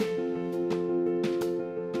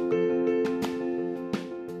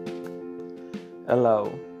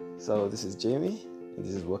Hello, so this is Jamie, and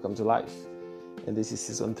this is Welcome to Life, and this is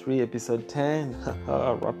season 3, episode 10.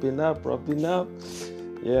 wrapping up.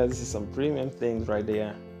 Yeah, this is some premium things right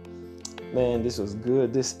there. Man, this was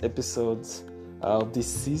good. This episode of this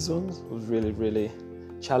season was really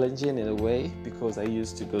challenging in a way because I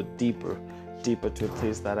used to go deeper to a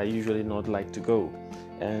place that I usually not like to go.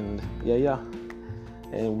 And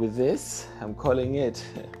and with this, I'm calling it,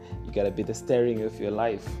 you gotta be the steering of your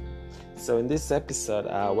life. So in this episode,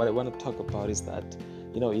 what I want to talk about is that,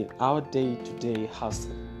 in our day-to-day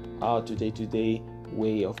hustle, our day-to-day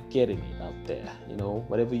way of getting it out there,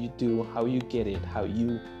 whatever you do, how you get it, how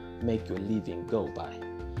you make your living go by,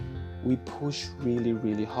 we push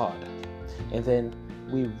really hard. And then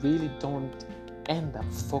we really don't end up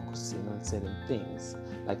focusing on certain things.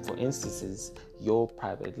 Like, for instance, your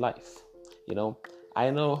private life.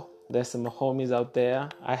 I know there's some homies out there.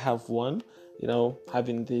 I have one,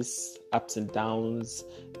 having these ups and downs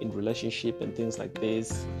in relationship and things like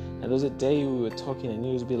this. And there was a day we were talking and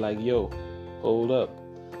he was be like, yo, hold up.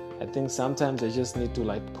 I think sometimes I just need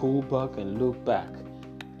to pull back and look back.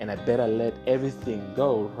 And I better let everything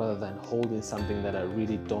go rather than holding something that I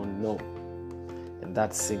really don't know. And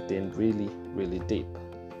that sinked in really deep.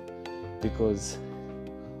 Because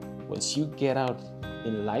once you get out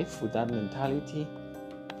in life with that mentality,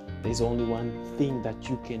 there's only one thing that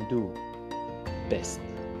you can do best,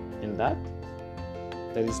 and that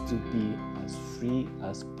is to be as free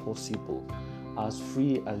as possible, as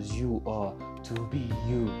free as you are, to be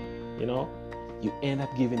you. You end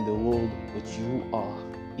up giving the world what you are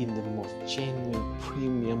in the most genuine,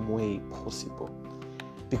 premium way possible,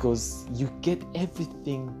 because you get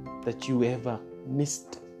everything that you ever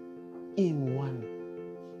missed in one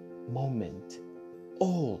moment,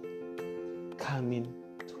 all coming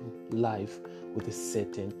to life with a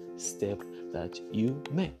certain step that you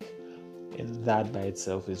make. And that by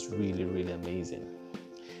itself is really amazing.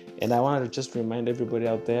 And I wanted to just remind everybody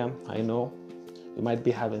out there, I know you might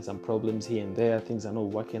be having some problems here and there, things are not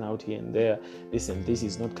working out here and there, this and this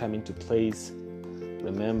is not coming to place.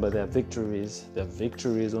 Remember, there are victories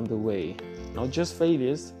on the way, not just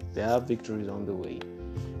failures, there are victories on the way.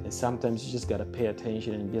 And sometimes you just gotta pay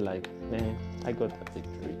attention and be like, man, I got that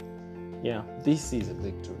victory. Yeah, this is a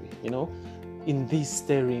victory. In this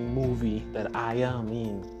steering movie that I am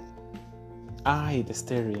in, I, the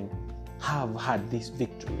steering, have had this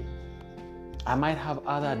victory. I might have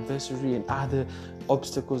other adversary and other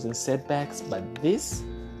obstacles and setbacks, but this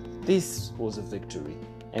was a victory.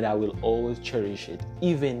 And I will always cherish it.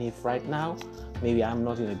 Even if right now, maybe I'm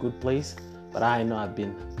not in a good place, but I know I've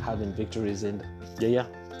been having victories, and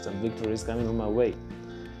some victories coming on my way.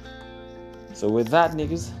 So with that,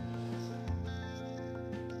 niggas,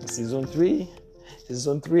 Season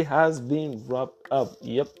 3 has been wrapped up.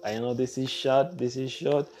 Yep, I know this is short.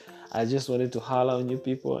 I just wanted to holler on you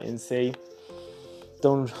people and say,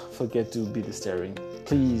 don't forget to be the steering.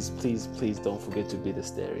 Please don't forget to be the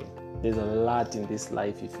steering. There's a lot in this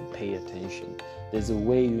life if you pay attention. There's a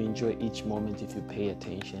way you enjoy each moment if you pay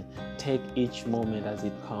attention. Take each moment as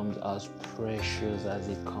it comes, as precious as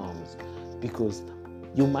it comes. Because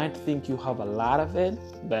you might think you have a lot of it,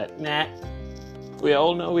 but nah. We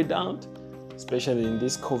all know we don't, especially in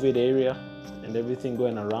this COVID area and everything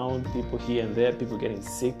going around, people here and there, people getting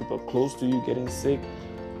sick, people close to you getting sick.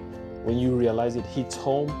 When you realize it hits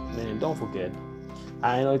home, man, don't forget.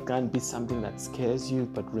 I know it can't be something that scares you,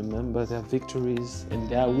 but remember, there are victories, and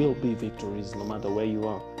there will be victories no matter where you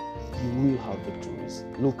are. You will have victories.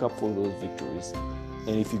 Look up for those victories.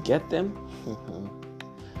 And if you get them,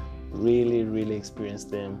 really experience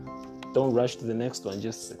them. Don't rush to the next one.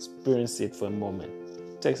 Just experience it for a moment.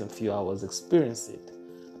 Take some few hours. Experience it.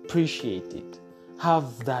 Appreciate it.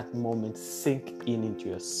 Have that moment sink into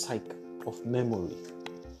your psyche of memory,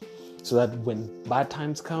 so that when bad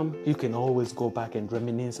times come, you can always go back and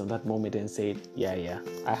reminisce on that moment and say, yeah,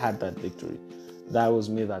 I had that victory. That was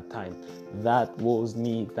me that time. That was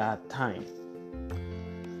me that time.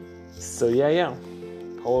 So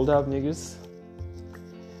hold up, niggas.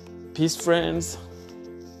 Peace, friends.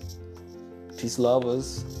 Peace,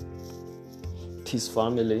 lovers. Peace,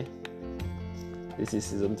 family. This is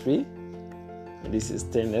season 3, and this is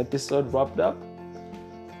 10 episode wrapped up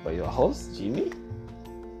by your host, Jimmy.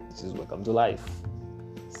 This is Welcome to Life.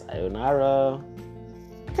 Sayonara.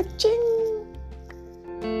 Ka-ching!